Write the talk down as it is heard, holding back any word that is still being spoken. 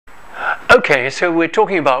Okay, so we're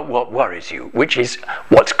talking about what worries you, which is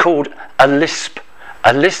what's called a lisp.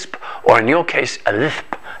 A lisp, or in your case, a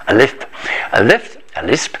lisp. A lisp. A lisp. A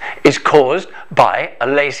lisp is caused by a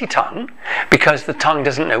lazy tongue because the tongue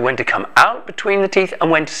doesn't know when to come out between the teeth and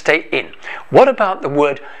when to stay in. What about the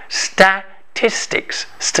word statistics?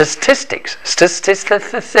 Statistics.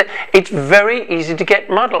 Statistics. It's very easy to get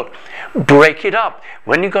muddled. Break it up.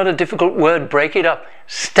 When you've got a difficult word, break it up.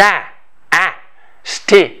 Statistics.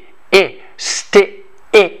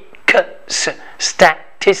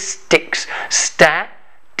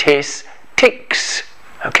 Statistics.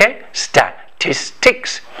 Okay?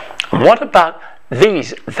 Statistics. And what about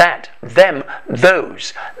these, that, them,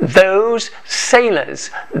 those sailors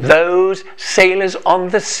on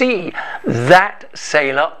the sea, that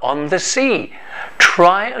sailor on the sea.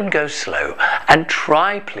 Try and go slow, and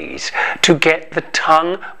try please to get the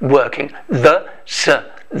tongue working. The s.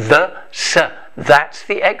 That's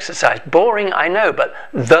the exercise. Boring, I know, but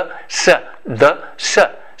the s.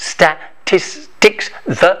 Statistics,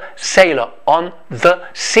 the sailor on the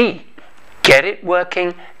sea. Get it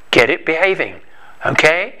working, get it behaving,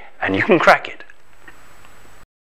 okay? And you can crack it.